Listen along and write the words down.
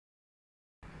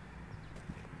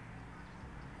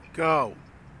Go.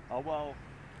 Oh, well,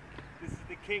 this is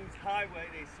the King's Highway.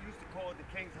 They used to call it the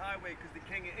King's Highway because the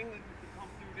King of England used to come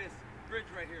through this bridge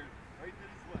right here, right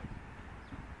this way.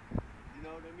 You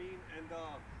know what I mean? And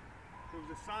there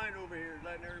was a sign over here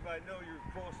letting everybody know you're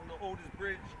crossing the oldest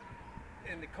bridge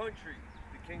in the country.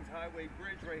 The King's Highway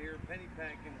Bridge right here,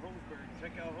 Pennypack in Homesburg.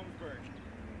 Check out Homesburg.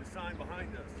 The sign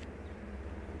behind us.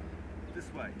 This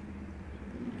way.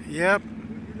 Yep.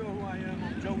 You know who I am.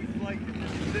 I'm Joey Flight, and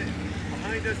this is it.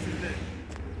 Behind us is it.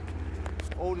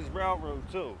 Oldest railroad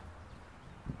too.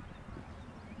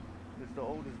 It's the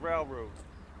oldest railroad.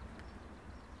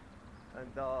 And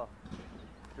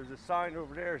there's a sign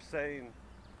over there saying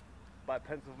by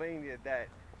Pennsylvania that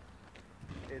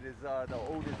it is the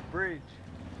oldest bridge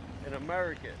in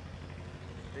America.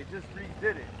 They just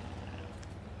redid it.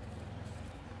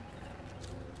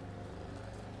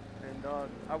 And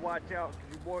I watch out because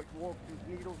you walk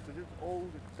through needles because it's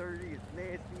old, it's dirty, it's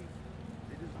nasty.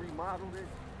 They just remodeled it.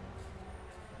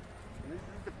 And this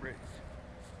is the bridge.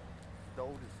 The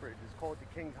oldest bridge. It's called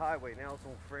the King's Highway. Now it's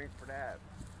on Frankford Ave.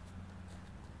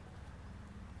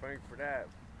 Frankford Ave.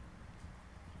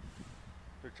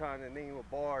 They're trying to name a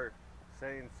bar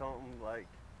saying something like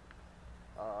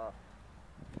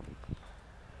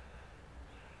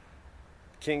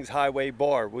King's Highway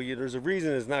Bar. Well, there's a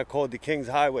reason it's not called the King's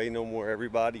Highway no more,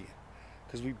 everybody.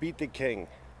 Because we beat the King.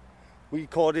 We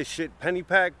call this shit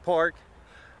Pennypack Park,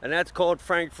 and that's called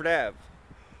Frankford Ave.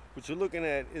 What you're looking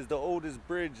at is the oldest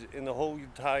bridge in the whole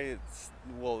United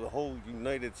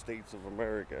States of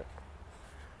America.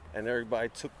 And everybody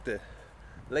took the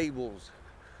labels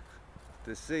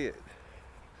to see it.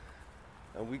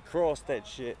 And we cross that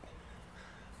shit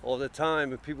all the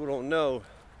time, and people don't know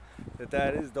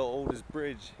that is the oldest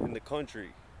bridge in the country.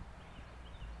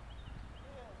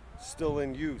 Still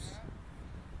in use.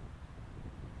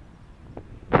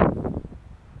 It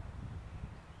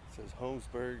says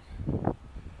Homesburg.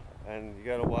 And you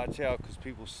gotta watch out because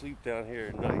people sleep down here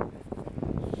at night.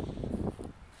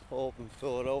 All up in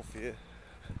Philadelphia.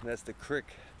 And that's the creek,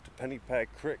 the Pennypack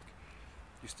Creek.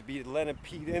 Used to be the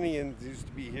Lenape Indians used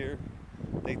to be here.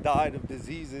 They died of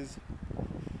diseases.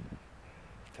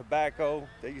 Tobacco.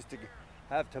 They used to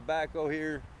have tobacco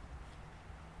here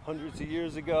hundreds of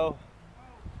years ago.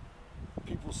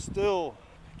 People still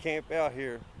camp out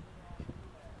here.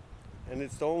 And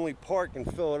it's the only park in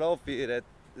Philadelphia that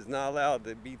is not allowed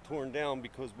to be torn down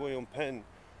because William Penn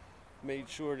made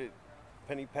sure that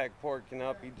Pennypack Park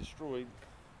cannot be destroyed.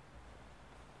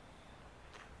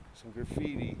 Some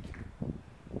graffiti.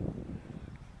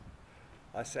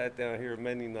 I sat down here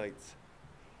many nights,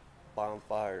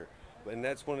 bonfire, and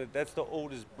that's the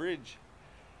oldest bridge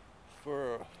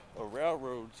for a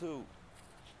railroad too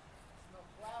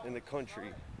in the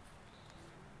country,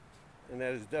 and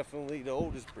that is definitely the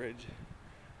oldest bridge.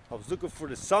 I was looking for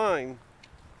the sign.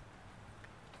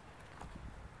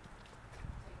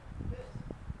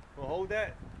 Well, hold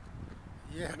that.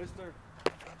 Yeah. Mister.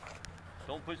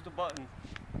 Don't push the button.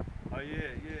 Oh yeah.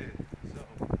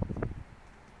 So.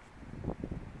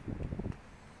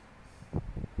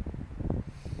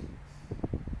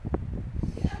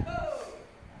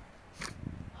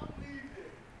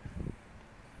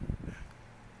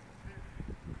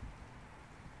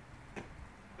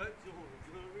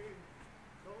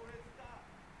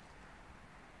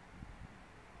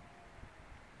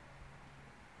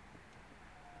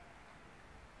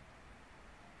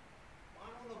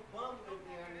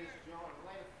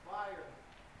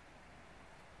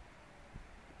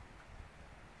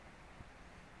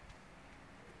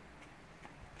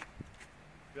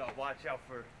 You gotta watch out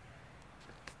for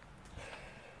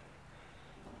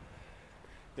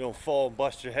you don't fall and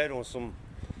bust your head on some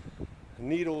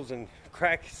needles and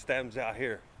crack stems out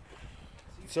here.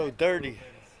 It's so dirty.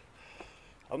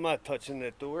 I'm not touching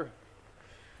that door.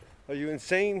 Are you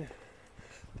insane?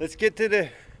 Let's get to the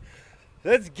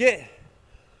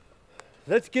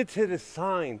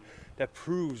sign that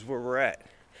proves where we're at.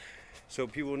 So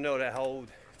people know that how old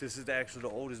this is actually the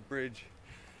oldest bridge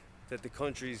that the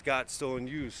country's got still in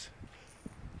use.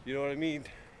 You know what I mean?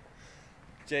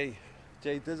 Jay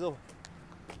Dizzle.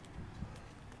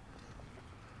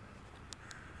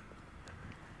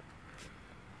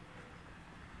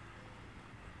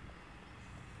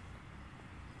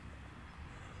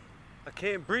 I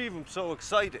can't breathe, I'm so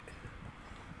excited.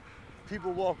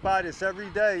 People walk by this every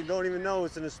day, don't even know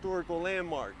it's an historical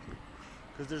landmark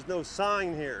because there's no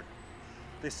sign here.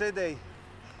 They say they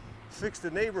fixed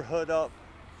the neighborhood up.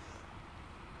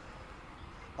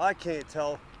 I can't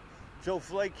tell. Joe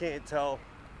Flake can't tell.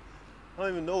 I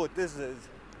don't even know what this is.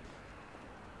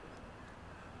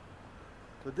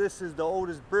 But this is the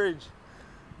oldest bridge.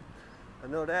 I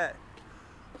know that.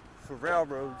 for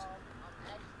railroads.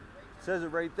 It says it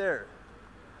right there.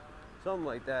 Something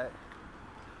like that.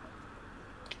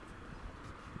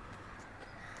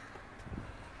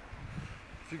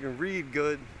 If you can read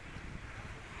good.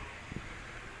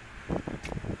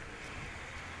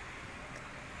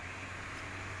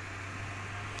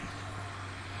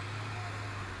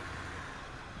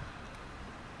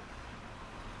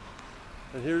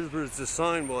 And here's where the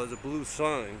sign was, a blue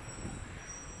sign,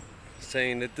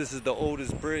 saying that this is the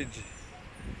oldest bridge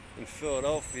in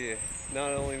Philadelphia.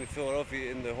 Not only in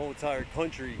Philadelphia, in the whole entire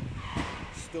country,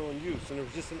 still in use. And it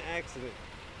was just an accident,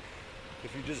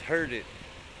 if you just heard it.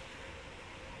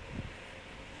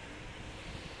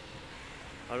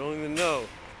 I don't even know.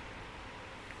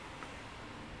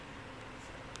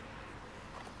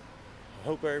 I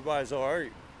hope everybody's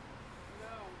alright.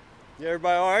 Yeah,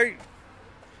 everybody alright?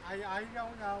 I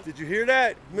don't know. Did you hear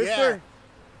that, mister? Yeah.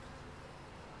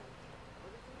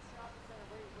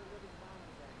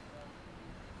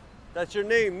 That's your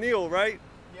name, Neil, right?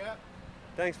 Yep.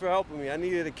 Thanks for helping me. I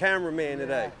needed a cameraman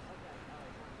today.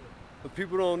 But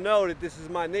people don't know that this is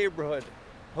my neighborhood,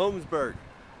 Homesburg.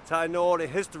 That's how I know all the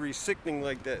history sickening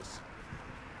like this.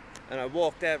 And I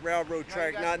walked that railroad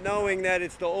track not knowing that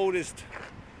it's the oldest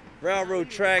railroad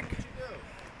track,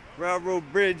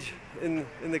 railroad bridge in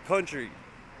the country.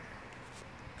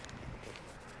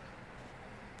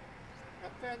 A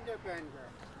fender bender.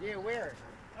 Yeah, where?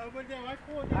 Oh, but no, I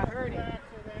called you. I heard it.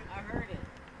 Accident. I heard it.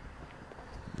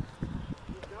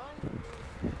 You done?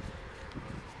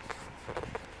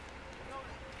 No,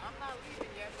 I'm not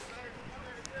leaving yet. What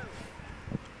are you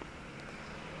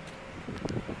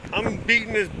gonna do? I'm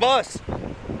beating this bus.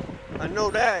 I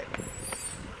know that.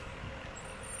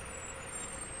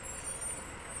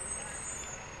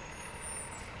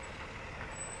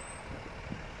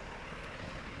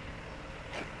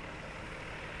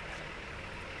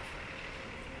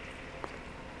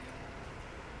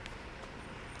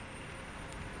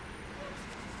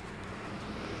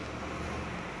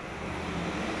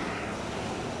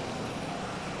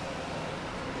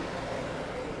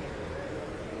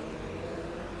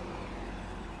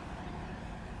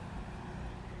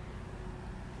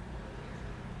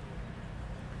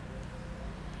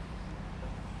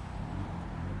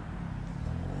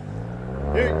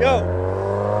 Here, yo,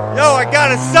 I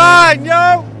got a sign,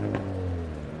 yo.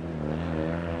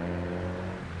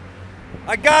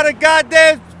 I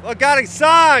got a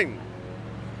sign.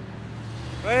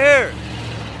 Right here.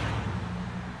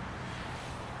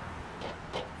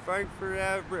 Frankford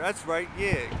Ave, that's right,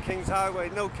 yeah. King's Highway,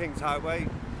 no King's Highway.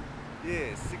 Yeah,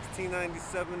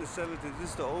 1697 to 17, this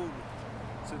is the old,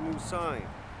 it's a new sign.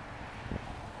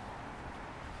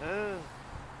 I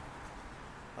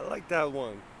like that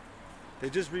one. They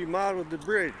just remodeled the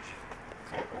bridge.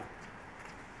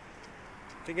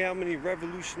 Think how many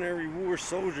Revolutionary War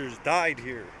soldiers died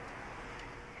here.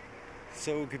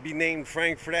 So it could be named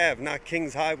Frankford Ave, not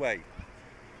King's Highway.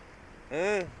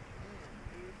 Huh?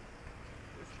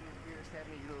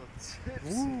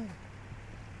 Woo.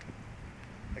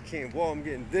 I can't walk, I'm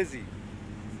getting dizzy.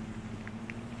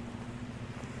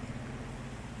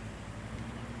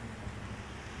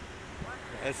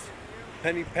 That's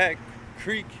Pennypack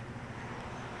Creek.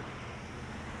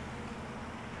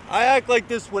 I act like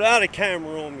this without a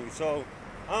camera on me, so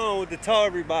I don't know what to tell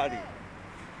everybody.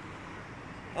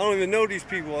 I don't even know these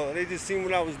people. They just seen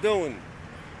what I was doing.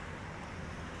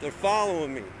 They're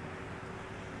following me.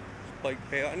 Bike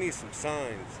path. I need some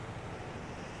signs.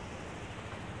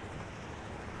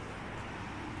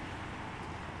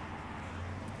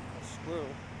 Squirrel.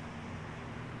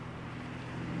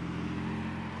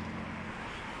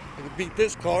 I could beat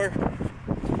this car.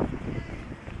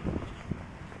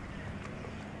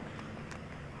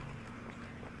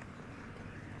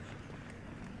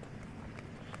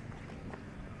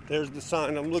 There's the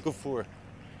sign I'm looking for.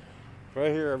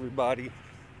 Right here, everybody.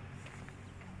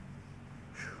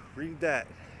 Read that.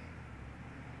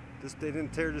 They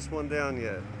didn't tear this one down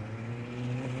yet.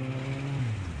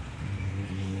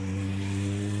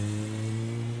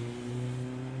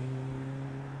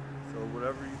 So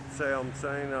whatever you say I'm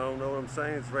saying, I don't know what I'm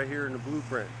saying. It's right here in the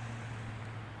blueprint.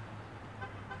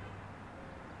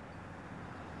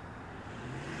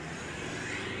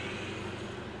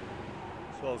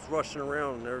 So I was rushing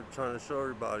around and they were trying to show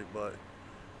everybody, but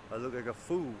I looked like a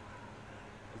fool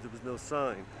because there was no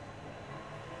sign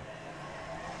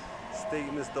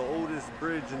stating it's the oldest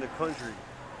bridge in the country.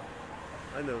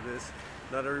 I know this.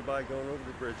 Not everybody going over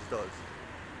the bridge does.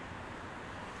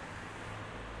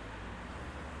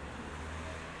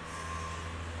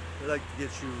 They like to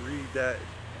get you to read that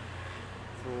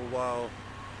for a while.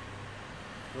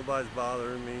 Nobody's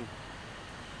bothering me.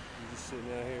 I'm just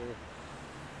sitting out here.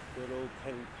 Good old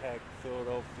Pennypack,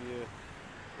 Philadelphia.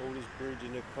 Oldest bridge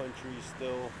in the country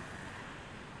still.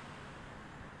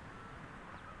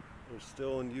 They're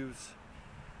still in use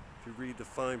if you read the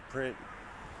fine print.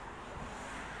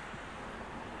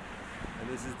 And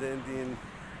this is the Indian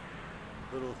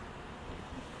little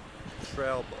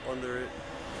shroud under it.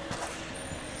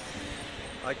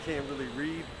 I can't really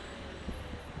read,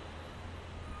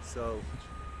 so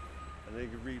I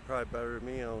think you can read probably better than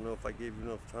me. I don't know if I gave you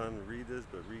enough time to read this,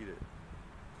 but read it.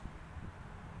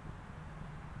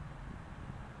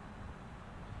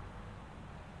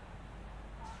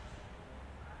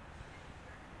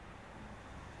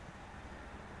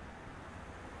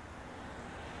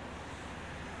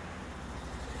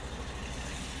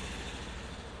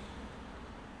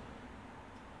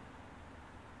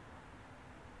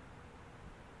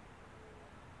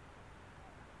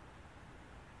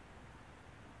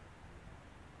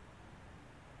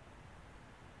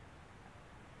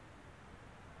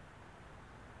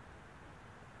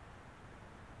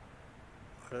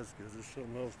 That's because there's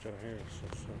something else down here. So.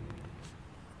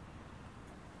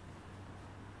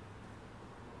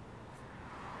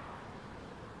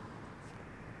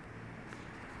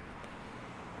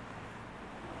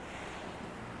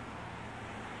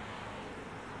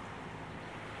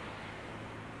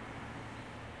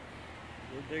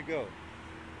 Where'd they go? It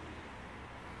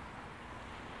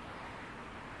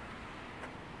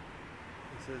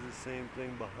says the same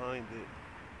thing behind it.